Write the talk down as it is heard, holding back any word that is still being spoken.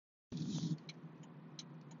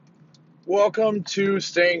Welcome to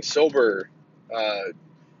Staying Sober. Uh,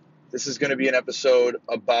 this is going to be an episode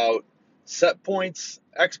about set points,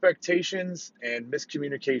 expectations, and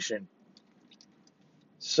miscommunication.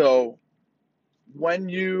 So, when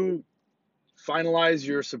you finalize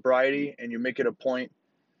your sobriety and you make it a point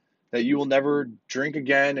that you will never drink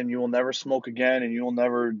again and you will never smoke again and you will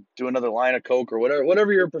never do another line of coke or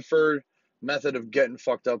whatever your preferred method of getting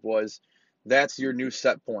fucked up was, that's your new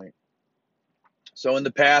set point. So in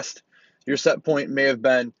the past, your set point may have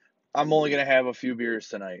been, I'm only going to have a few beers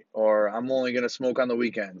tonight, or I'm only going to smoke on the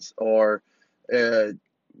weekends, or uh,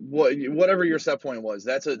 whatever your set point was.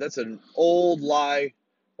 That's an old lie.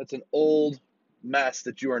 That's an old mess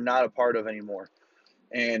that you are not a part of anymore.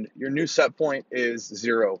 And your new set point is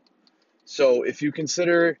zero. So if you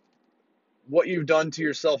consider what you've done to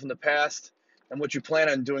yourself in the past and what you plan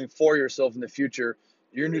on doing for yourself in the future,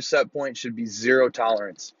 your new set point should be zero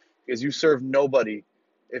tolerance, because you serve nobody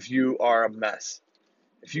if you are a mess.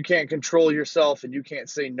 If you can't control yourself and you can't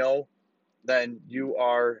say no, then you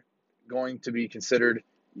are going to be considered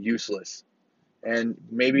useless. And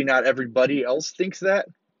maybe not everybody else thinks that,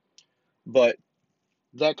 but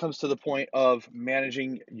that comes to the point of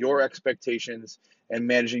managing your expectations and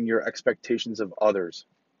managing your expectations of others.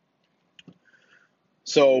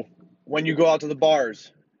 So when you go out to the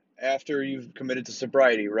bars after you've committed to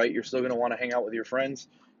sobriety, right, you're still going to want to hang out with your friends.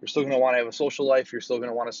 You're still going to want to have a social life. You're still going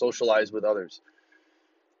to want to socialize with others.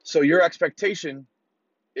 So your expectation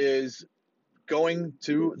is going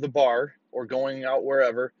to the bar or going out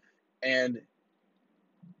wherever and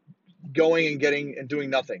going and getting and doing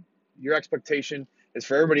nothing. Your expectation is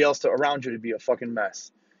for everybody else around you to be a fucking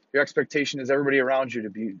mess. Your expectation is everybody around you to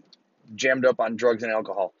be jammed up on drugs and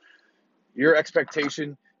alcohol. Your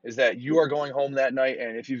expectation is that you are going home that night,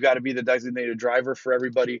 and if you've got to be the designated driver for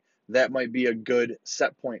everybody, that might be a good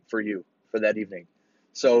set point for you for that evening.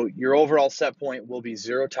 So your overall set point will be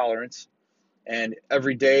zero tolerance, and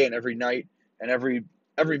every day and every night and every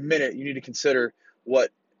minute you need to consider what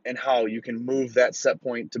and how you can move that set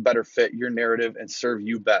point to better fit your narrative and serve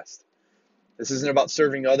you best. This isn't about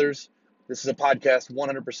serving others. This is a podcast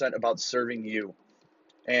 100% about serving you.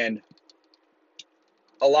 And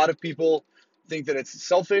a lot of people think that it's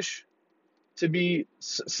selfish to be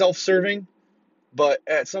self-serving, but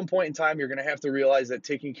at some point in time, you're going to have to realize that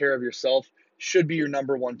taking care of yourself should be your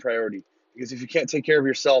number one priority. Because if you can't take care of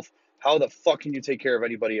yourself, how the fuck can you take care of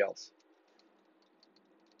anybody else?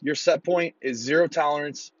 Your set point is zero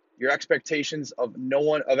tolerance. Your expectations of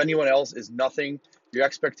anyone else is nothing. Your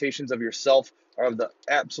expectations of yourself are of the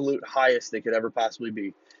absolute highest they could ever possibly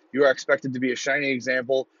be. You are expected to be a shining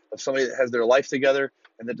example of somebody that has their life together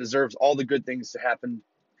and that deserves all the good things to happen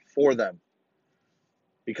for them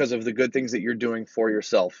because of the good things that you're doing for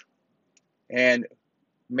yourself. And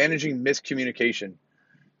managing miscommunication.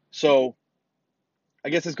 So I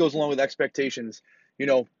guess this goes along with expectations. You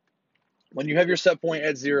know, when you have your set point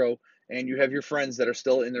at zero and you have your friends that are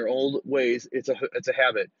still in their old ways, it's a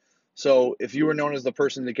habit. So if you were known as the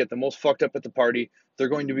person to get the most fucked up at the party, they're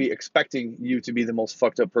going to be expecting you to be the most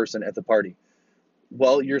fucked up person at the party.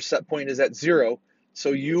 Well, your set point is at zero,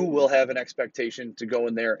 so you will have an expectation to go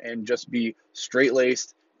in there and just be straight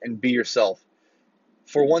laced and be yourself.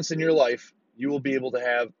 For once in your life, you will be able to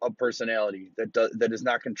have a personality that is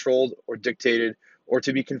not controlled or dictated or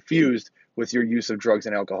to be confused with your use of drugs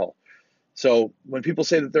and alcohol. So when people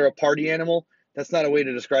say that they're a party animal, that's not a way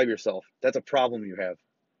to describe yourself. That's a problem you have.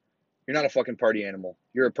 You're not a fucking party animal.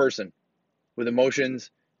 You're a person with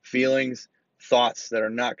emotions, feelings, thoughts that are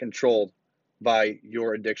not controlled by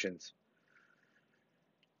your addictions.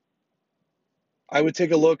 I would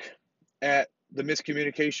take a look at the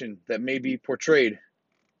miscommunication that may be portrayed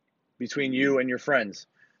between you and your friends.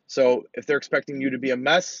 So if they're expecting you to be a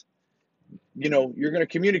mess, you're going to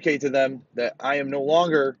communicate to them that I am no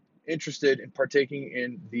longer interested in partaking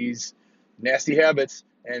in these nasty habits.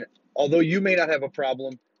 And although you may not have a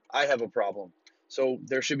problem, I have a problem. So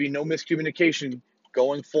there should be no miscommunication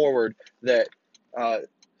going forward that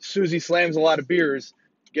Susie slams a lot of beers,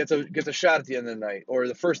 gets a shot at the end of the night, or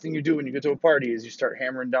the first thing you do when you get to a party is you start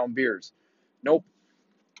hammering down beers. Nope.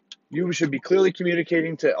 You should be clearly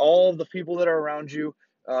communicating to all of the people that are around you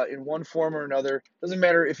in one form or another. Doesn't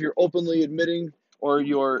matter if you're openly admitting or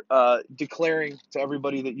you're declaring to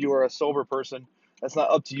everybody that you are a sober person. That's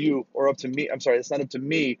not up to you or up to me. I'm sorry, that's not up to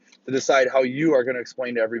me to decide how you are going to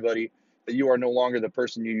explain to everybody that you are no longer the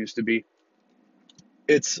person you used to be.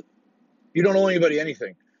 You don't owe anybody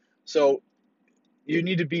anything. So you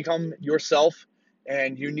need to become yourself,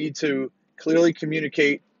 and you need to clearly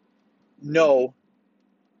communicate no.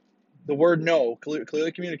 The word no,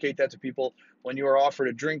 clearly communicate that to people when you are offered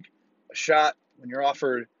a drink, a shot, when you're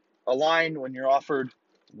offered a line, when you're offered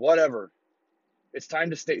whatever, it's time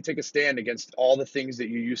to take a stand against all the things that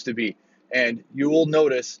you used to be. And you will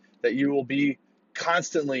notice that you will be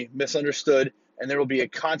constantly misunderstood, and there will be a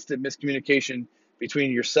constant miscommunication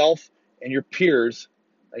between yourself and your peers.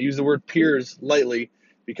 I use the word peers lightly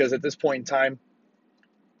because at this point in time,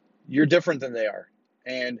 you're different than they are.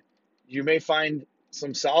 And you may find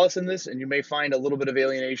some solace in this, and you may find a little bit of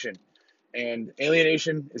alienation. And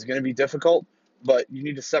alienation is going to be difficult, but you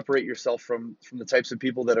need to separate yourself from the types of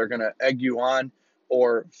people that are going to egg you on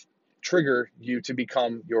or trigger you to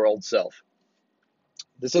become your old self.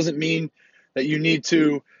 This doesn't mean that you need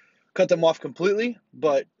to cut them off completely,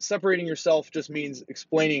 but separating yourself just means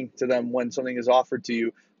explaining to them when something is offered to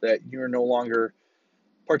you that you're no longer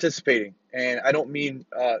participating. And I don't mean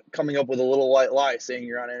coming up with a little white lie saying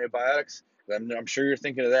you're on antibiotics. I'm sure you're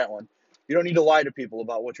thinking of that one. You don't need to lie to people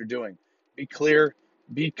about what you're doing. Be clear,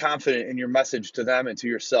 be confident in your message to them and to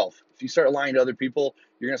yourself. If you start lying to other people,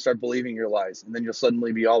 you're going to start believing your lies, and then you'll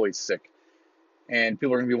suddenly be always sick. And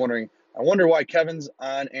people are going to be wondering, I wonder why Kevin's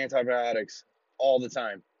on antibiotics all the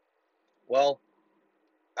time. Well,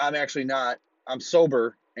 I'm actually not. I'm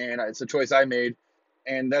sober, and it's a choice I made,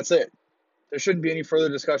 and that's it. There shouldn't be any further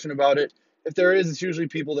discussion about it. If there is, it's usually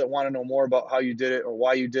people that want to know more about how you did it or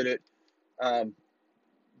why you did it.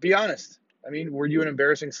 Be honest. I mean, were you an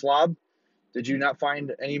embarrassing slob? Did you not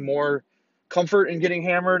find any more comfort in getting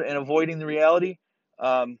hammered and avoiding the reality?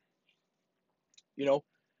 Um, you know,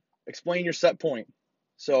 explain your set point.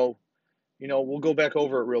 So, we'll go back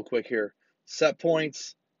over it real quick here. Set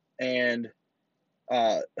points and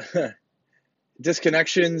uh,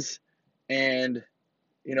 disconnections and,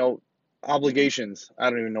 obligations. I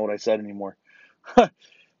don't even know what I said anymore.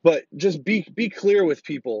 But just be clear with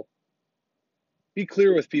people. Be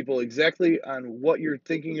clear with people exactly on what you're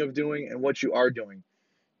thinking of doing and what you are doing.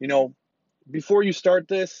 You know, before you start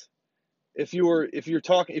this, if you're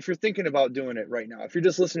thinking about doing it right now, if you're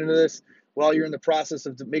just listening to this while you're in the process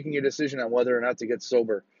of making a decision on whether or not to get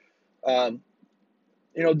sober, um,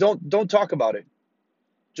 don't talk about it.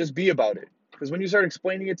 Just be about it. Because when you start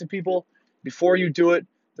explaining it to people before you do it,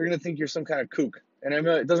 they're gonna think you're some kind of kook. And I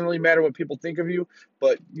mean, it doesn't really matter what people think of you,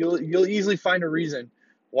 but you'll easily find a reason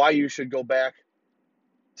why you should go back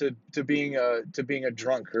to being a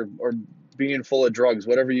drunk or being full of drugs,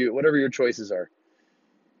 whatever your choices are.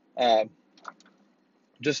 Uh,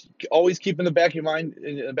 just always keep in the back of your mind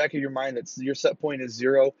that your set point is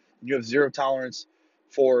zero. You have zero tolerance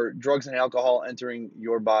for drugs and alcohol entering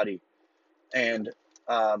your body. And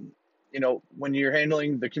when you're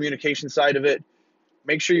handling the communication side of it,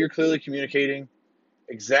 make sure you're clearly communicating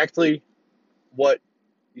exactly what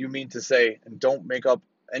you mean to say, and don't make up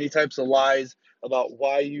any types of lies about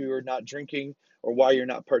why you're not drinking or why you're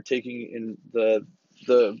not partaking in the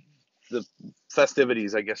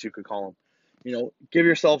festivities, I guess you could call them. Give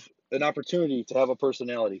yourself an opportunity to have a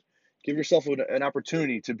personality. Give yourself an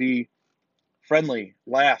opportunity to be friendly,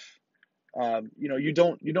 laugh. You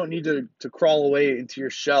don't need to crawl away into your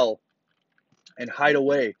shell and hide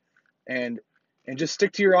away, and just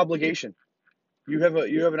stick to your obligation. You have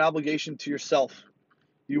an obligation to yourself.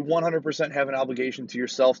 You 100% have an obligation to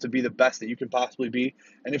yourself to be the best that you can possibly be.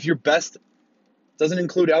 And if your best doesn't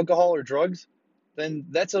include alcohol or drugs, then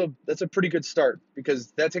that's a pretty good start,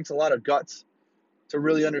 because that takes a lot of guts to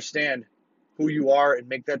really understand who you are and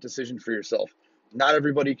make that decision for yourself. Not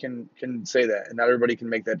everybody can say that, and not everybody can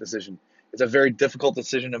make that decision. It's a very difficult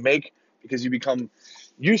decision to make, because you become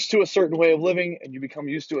used to a certain way of living and you become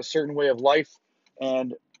used to a certain way of life,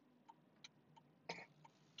 and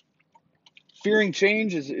fearing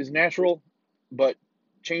change is natural, but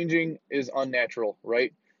changing is unnatural,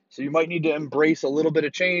 right? So you might need to embrace a little bit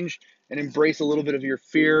of change and embrace a little bit of your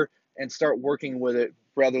fear and start working with it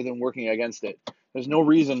rather than working against it. There's no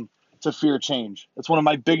reason to fear change. That's one of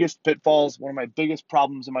my biggest pitfalls, one of my biggest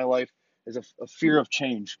problems in my life is a fear of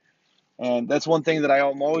change. And that's one thing that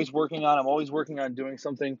I'm always working on. I'm always working on doing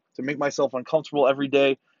something to make myself uncomfortable every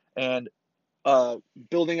day, and uh,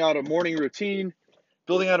 building out a morning routine,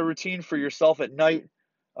 building out a routine for yourself at night,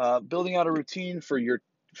 building out a routine for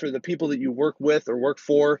the people that you work with or work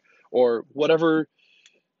for, or whatever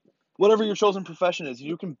your chosen profession is.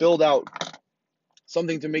 You can build out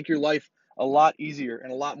something to make your life a lot easier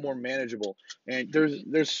and a lot more manageable. And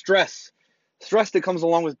there's stress that comes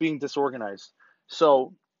along with being disorganized.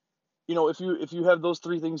 So if you have those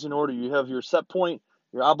three things in order, you have your set point,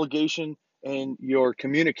 your obligation, and your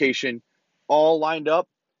communication all lined up,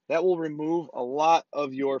 that will remove a lot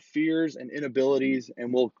of your fears and inabilities,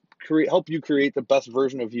 and will help you create the best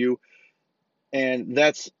version of you. And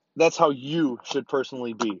that's how you should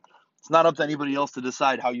personally be. It's not up to anybody else to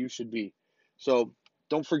decide how you should be. So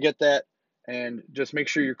Don't forget that, and just make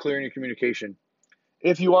sure you're clear in your communication.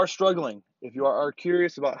 If you are struggling, if you are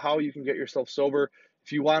curious about how you can get yourself sober,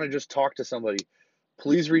 if you want to just talk to somebody,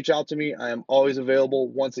 please reach out to me. I am always available.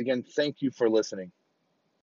 Once again, thank you for listening.